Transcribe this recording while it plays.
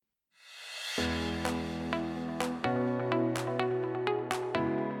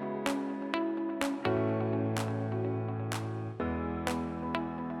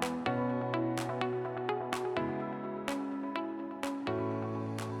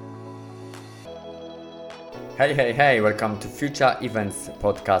Hey, welcome to Future Events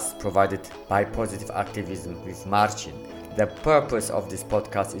podcast provided by Positive Activism with Marcin. The purpose of this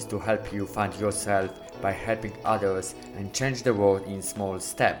podcast is to help you find yourself by helping others and change the world in small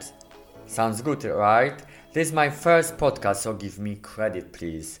steps. Sounds good, right? This is my first podcast, so give me credit,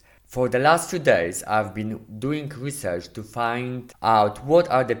 please. For the last few days, I've been doing research to find out what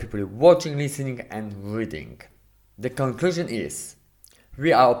are the people watching, listening, and reading. The conclusion is,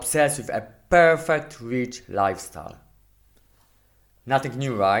 we are obsessed with a perfect rich lifestyle. Nothing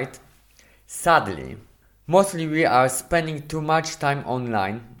new, right? Sadly, mostly we are spending too much time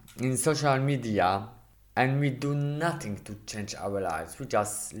online, in social media, and we do nothing to change our lives. We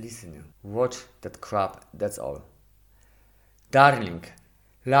just listen, watch that crap, that's all. Darling,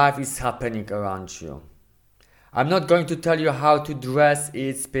 life is happening around you. I'm not going to tell you how to dress,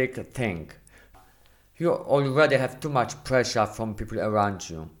 eat, speak, think. You already have too much pressure from people around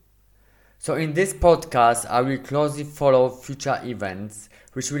you. So in this podcast, I will closely follow future events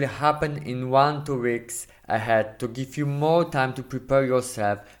which will happen in 1-2 weeks ahead to give you more time to prepare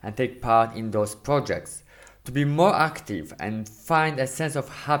yourself and take part in those projects. To be more active and find a sense of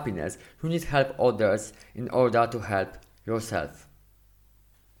happiness, you need to help others in order to help yourself.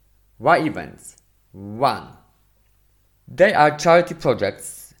 Why events? 1. They are charity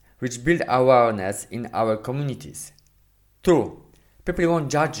projects which build awareness in our communities. 2. People won't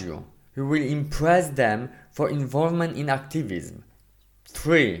judge you. You will impress them for involvement in activism.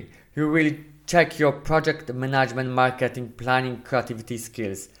 3. You will check your project management, marketing, planning, creativity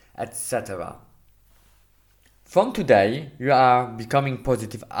skills, etc. From today, you are becoming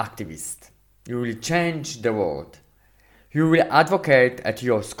positive activist. You will change the world. You will advocate at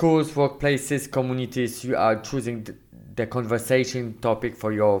your schools, workplaces, communities. You are choosing the conversation topic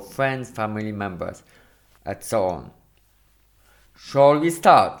for your friends, family members, and so on. Shall we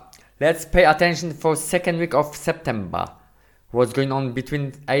start? Let's pay attention for second week of September. What's going on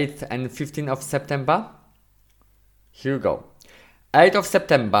between 8th and 15th of September? Here we go. 8th of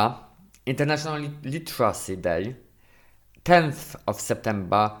September, International Literacy Day. 10th of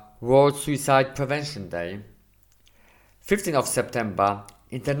September, World Suicide Prevention Day. 15th of September,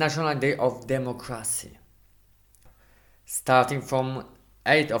 International Day of Democracy. Starting from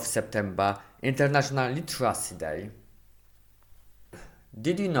 8th of September, International Literacy Day.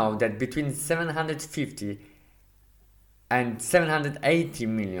 Did you know that between 750 and 780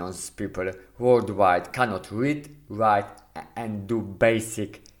 million people worldwide cannot read, write, and do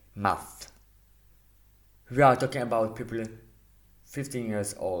basic math? We are talking about people 15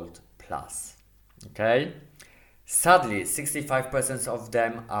 years old plus. Okay? Sadly, 65% of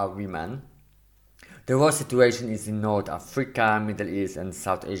them are women. The worst situation is in North Africa, Middle East, and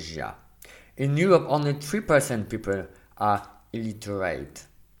South Asia. In Europe, only 3% people are illiterate.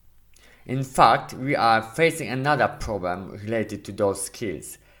 In fact, we are facing another problem related to those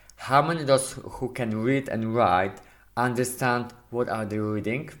skills. How many of those who can read and write understand what are they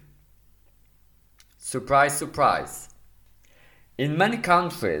reading? Surprise, surprise. In many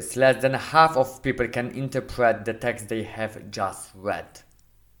countries, less than half of people can interpret the text they have just read.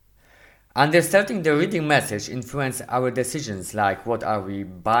 Understanding the reading message influences our decisions, like what are we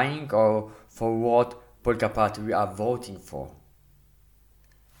buying or for what political party we are voting for.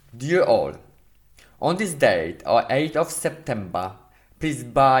 Dear all, on this date, or 8th of September, please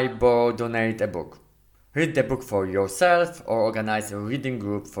buy, borrow, donate a book. Read the book for yourself or organize a reading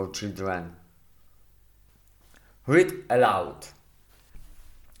group for children. Read aloud.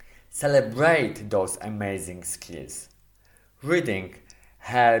 Celebrate those amazing skills. Reading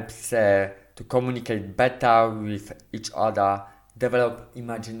helps to communicate better with each other, develop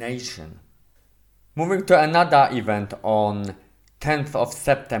imagination. Moving to another event on 10th of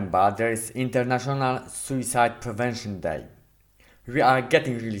September, there is International Suicide Prevention Day. We are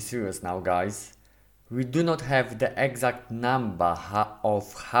getting really serious now, guys. We do not have the exact number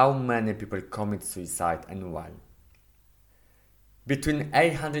of how many people commit suicide and why. Between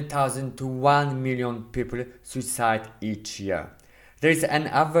 800,000 to 1 million people suicide each year. There is an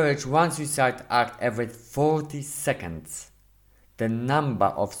average one suicide act every 40 seconds. The number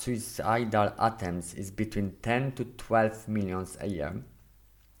of suicidal attempts is between 10 to 12 millions a year.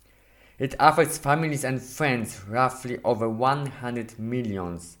 It affects families and friends, roughly over 100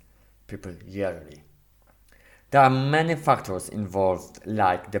 million people yearly. There are many factors involved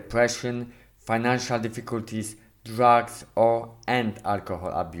like depression, financial difficulties, drugs and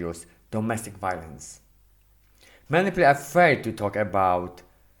alcohol abuse, domestic violence. Many people are afraid to talk about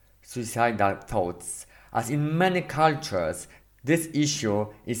suicidal thoughts, as in many cultures, this issue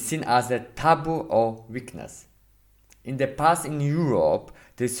is seen as a taboo or weakness. In the past in Europe,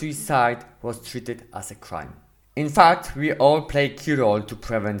 the suicide was treated as a crime. In fact, we all play a key role to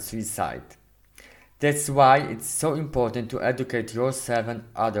prevent suicide. That's why it's so important to educate yourself and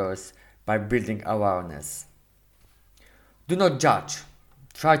others by building awareness. Do not judge.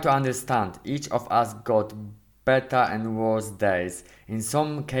 Try to understand. Each of us got better and worse days. In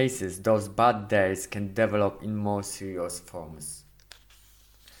some cases, those bad days can develop in more serious forms.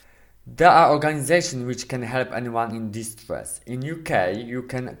 There are organizations which can help anyone in distress. In UK, you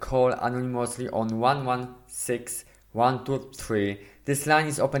can call anonymously on 116 123. This line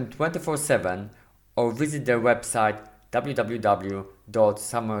is open 24/7, or visit their website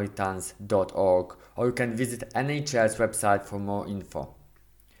www.samaritans.org, or you can visit NHS website for more info.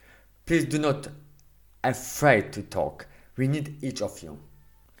 Please do not afraid to talk. We need each of you.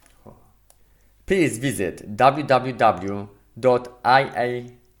 Please visit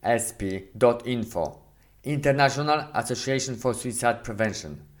www.iasp.info, International Association for Suicide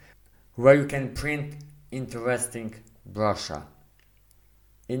Prevention, where you can print interesting brochure.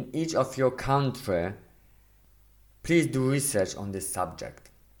 In each of your country, please do research on this subject.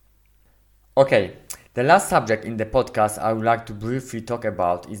 Okay, the last subject in the podcast I would like to briefly talk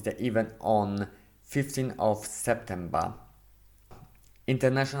about is the event on 15th of September,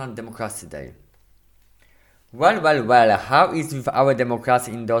 International Democracy Day. Well, how is it with our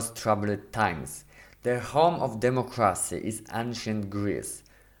democracy in those troubled times? The home of democracy is ancient Greece.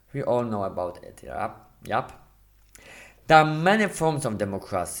 We all know about it, yep. There are many forms of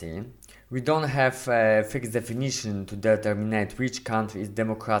democracy. We don't have a fixed definition to determine which country is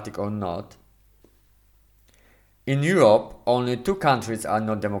democratic or not. In Europe, only 2 countries are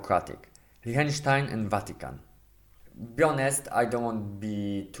not democratic, Liechtenstein and Vatican. Be honest, I don't want to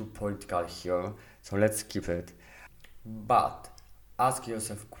be too political here, so let's skip it. But ask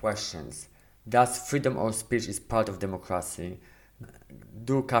yourself questions. Does freedom of speech is part of democracy?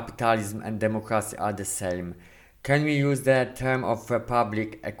 Do capitalism and democracy are the same? Can we use the term of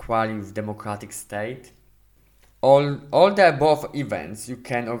republic equally with democratic state? All the above events you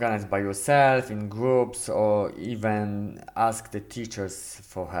can organize by yourself, in groups, or even ask the teachers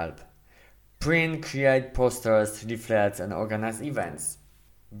for help. Print, create posters, leaflets, and organize events.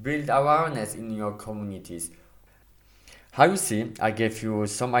 Build awareness in your communities. How you see, I gave you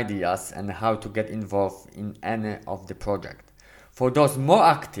some ideas on how to get involved in any of the project. For those more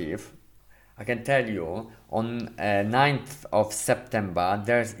active, I can tell you, on 9th of September,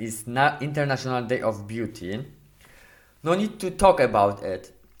 there is International Day of Beauty. No need to talk about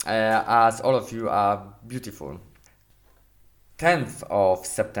it, as all of you are beautiful. 10th of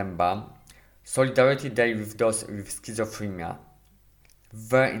September, Solidarity Day with those with schizophrenia.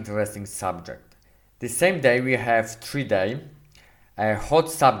 Very interesting subject. The same day we have 3-day, a hot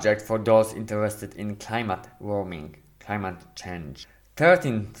subject for those interested in climate warming, climate change.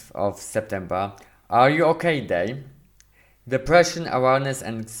 13th of September, Are You OK Day, Depression Awareness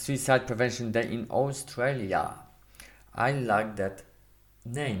and Suicide Prevention Day in Australia. I like that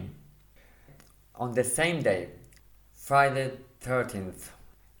name. On the same day, Friday 13th,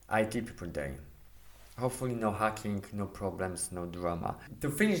 IT People Day. Hopefully no hacking, no problems, no drama. To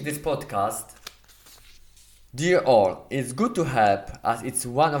finish this podcast, dear all, it's good to help, as it's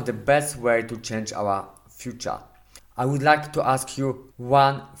one of the best ways to change our future. I would like to ask you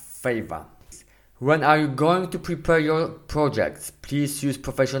one favor. When are you going to prepare your projects? Please use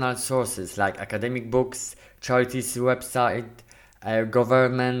professional sources like academic books, charities website,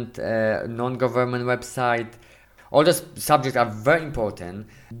 government, non-government website. All those subjects are very important.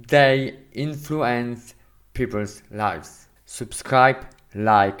 They influence people's lives. Subscribe,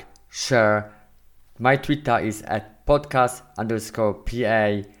 like, share. My Twitter is at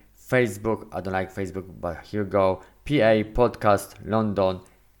podcast_PA. Facebook, I don't like Facebook, but here you go. PA Podcast London.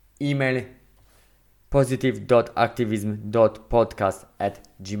 Email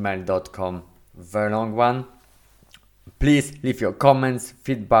positive.activism.podcast@gmail.com. Very long one. Please leave your comments,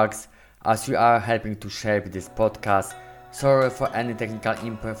 feedbacks, as you are helping to shape this podcast. Sorry for any technical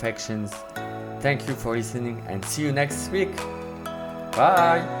imperfections. Thank you for listening and see you next week.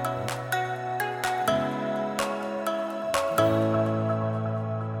 Bye.